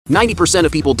90%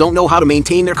 of people don't know how to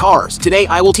maintain their cars. Today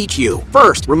I will teach you.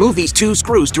 First, remove these 2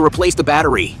 screws to replace the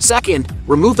battery. Second,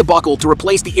 remove the buckle to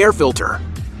replace the air filter.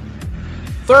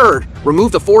 Third,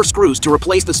 remove the 4 screws to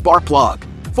replace the spark plug.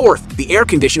 Fourth, the air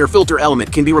conditioner filter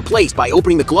element can be replaced by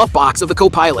opening the glove box of the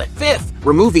Copilot. Fifth,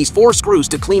 remove these 4 screws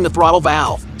to clean the throttle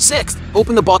valve. Sixth,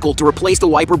 open the buckle to replace the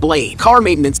wiper blade. Car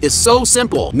maintenance is so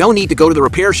simple, no need to go to the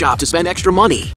repair shop to spend extra money.